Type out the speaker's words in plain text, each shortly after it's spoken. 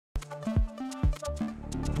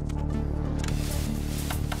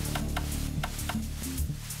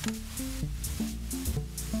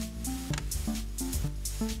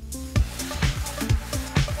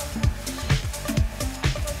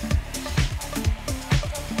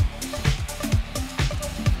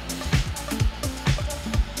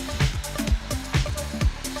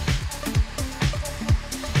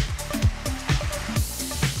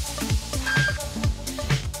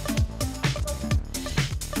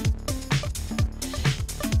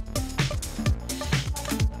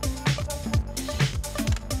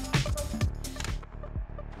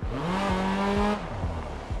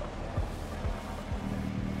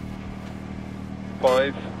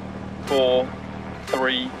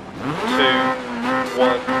3, 2,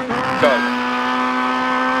 1, go.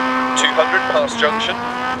 200 past junction.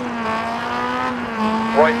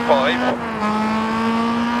 Right 5.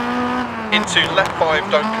 Into left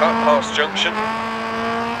 5, don't cut, past junction.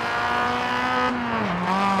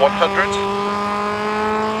 100.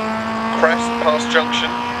 Crest, past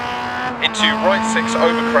junction. Into right 6,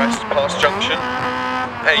 over crest, past junction.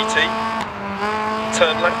 80.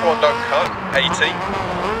 Turn left 1, don't cut, 80.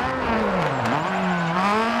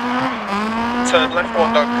 Turn left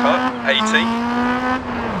 1, don't cut, 80.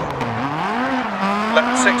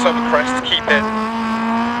 Left 6 over crest, keep in.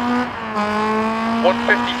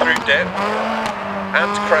 150 through dip,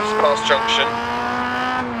 and crest past junction.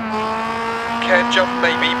 Care jump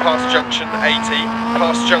maybe past junction, 80,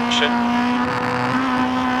 past junction.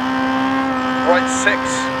 Right 6,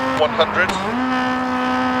 100.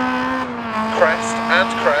 Crest and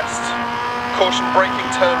crest. Caution braking,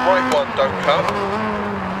 turn right 1, don't cut.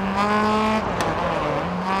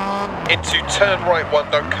 Into turn right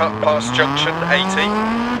 1, don't cut, past junction, 80.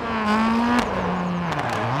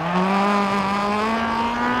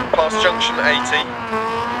 Past junction, 80.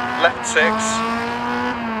 Left 6.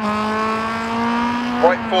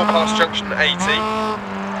 Right 4, past junction, 80.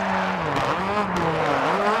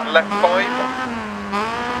 Left 5.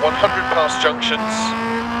 100 past junctions.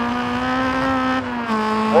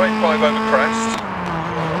 Right 5 over crest.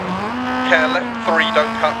 Care left 3,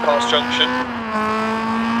 don't cut, past junction.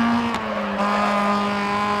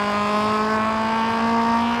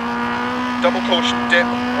 Double caution dip,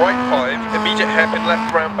 right 5, immediate hairpin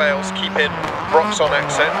left round bales, keep in, rocks on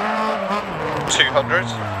exit, 200.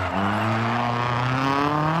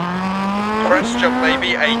 Crest jump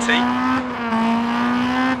maybe, 80.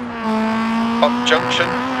 Bump junction.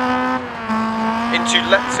 Into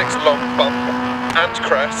left 6 long bump and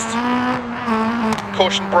crest.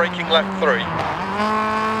 Caution braking left 3.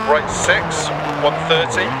 Right 6,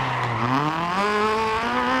 130.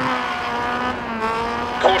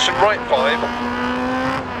 Caution right 5,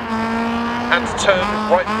 and turn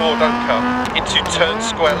right 4, don't cut. Into turn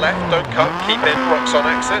square left, don't cut, keep in, rocks on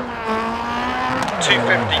exit.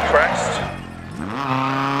 250 crest.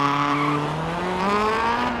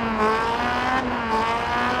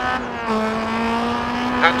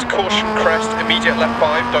 And caution crest, immediate left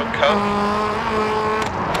 5, don't cut.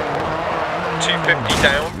 250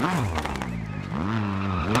 down.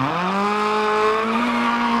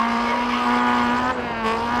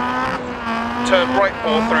 Turn right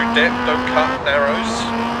 4 through dip, don't cut, narrows.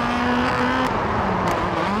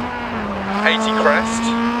 80 crest.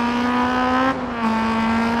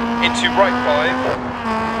 Into right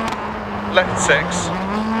 5. Left 6.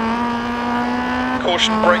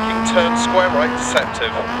 Caution braking, turn square right,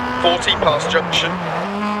 deceptive. 40 past junction.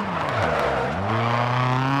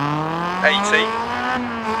 80.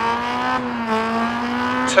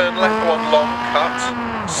 Turn left 1 long, cut,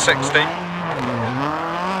 60.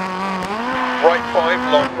 Right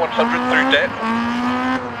 5 long, 100 through dip.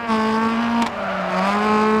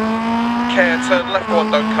 Care, turn left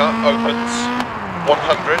 1, don't cut, opens,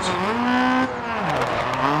 100.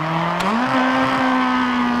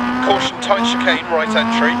 Caution tight chicane, right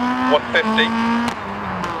entry, 150.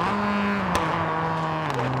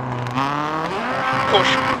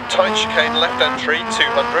 Caution tight chicane, left entry,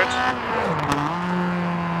 200.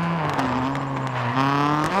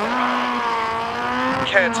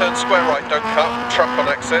 Care, turn square right, don't cut, truck on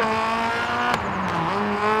exit.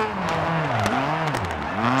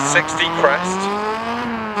 60 crest.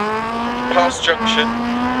 Past junction.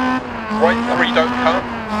 Right 3, don't cut.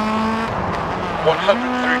 100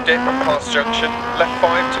 through dip, past junction. Left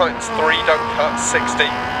 5, tightens 3, don't cut, 60.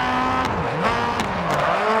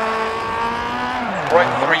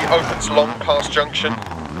 Right 3, opens long, past junction.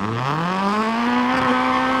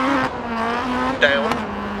 Down.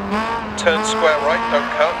 Turn square right, don't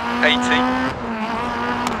cut, 80.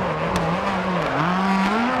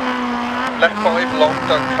 Left 5 long,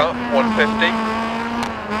 don't cut, 150.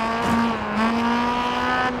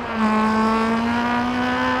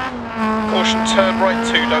 Caution turn right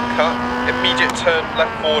 2, don't cut. Immediate turn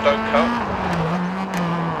left 4, don't cut.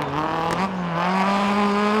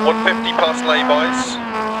 150 past laybys.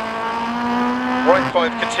 Right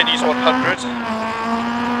 5 continues 100.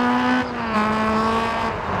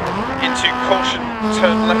 Into caution,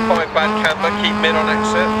 turn left 5 bad camber, keep mid on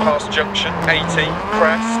exit, past junction, 80,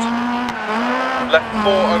 crest. Left 4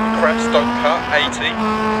 over crest, don't cut, 80.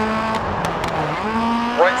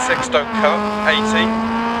 Right 6, don't cut, 80.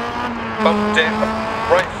 Bump dip,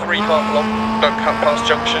 right 3 half long, don't cut past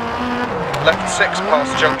junction. Left 6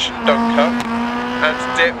 past junction, don't cut. And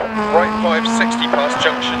dip, right 5, 60 past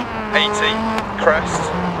junction, 80. crest.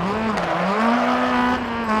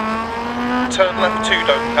 Turn left 2,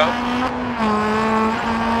 don't cut.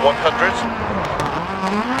 100.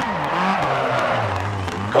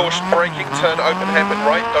 Caution braking, turn open hairpin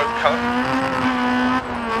right, don't cut.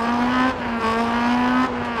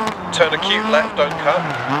 Turn acute left, don't cut.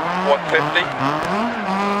 150.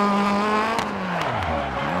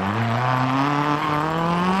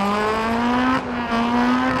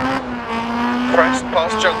 Crest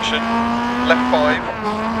past junction, left 5,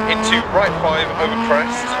 into right 5 over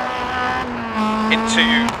crest, into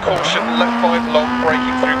caution, left 5 long,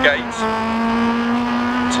 braking through gate,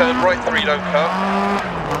 turn right 3, don't cut,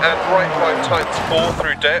 and right 5 times 4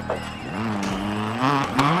 through dip,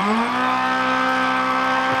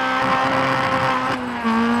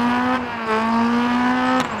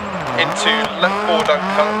 into left 4, don't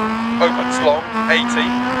cut, opens long, 80,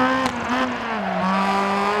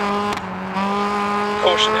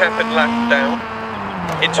 caution hairpin left down,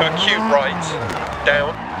 into acute right,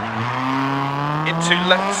 down, into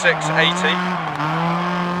left 6, 80,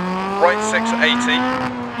 right 6, 80,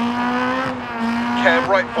 care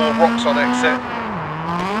right 4, rocks on exit,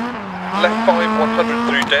 left 5, 100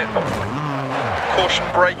 through dip, caution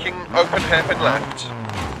braking, open hairpin left.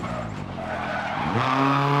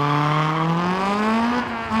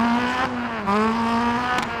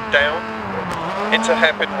 Down, into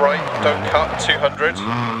hairpin right, don't cut, 200.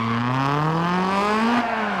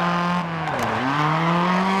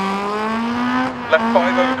 Left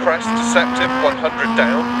 5 over crest, deceptive, 100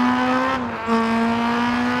 down.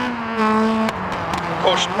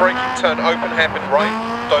 Caution braking, turn open hairpin right,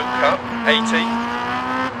 don't cut, 80.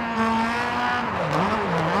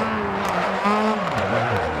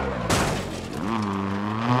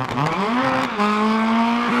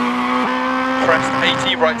 Crest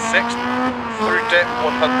 80, right 6, through dip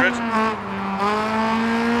 100.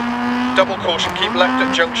 Double caution, keep left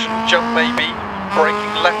at junction, jump maybe.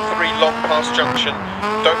 Braking left 3 long past junction.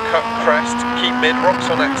 Don't cut crest, keep mid,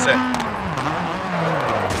 rocks on exit.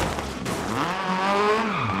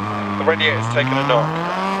 The radiator's taken a knock.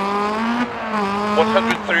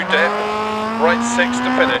 100 through dip, right 6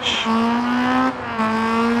 to finish.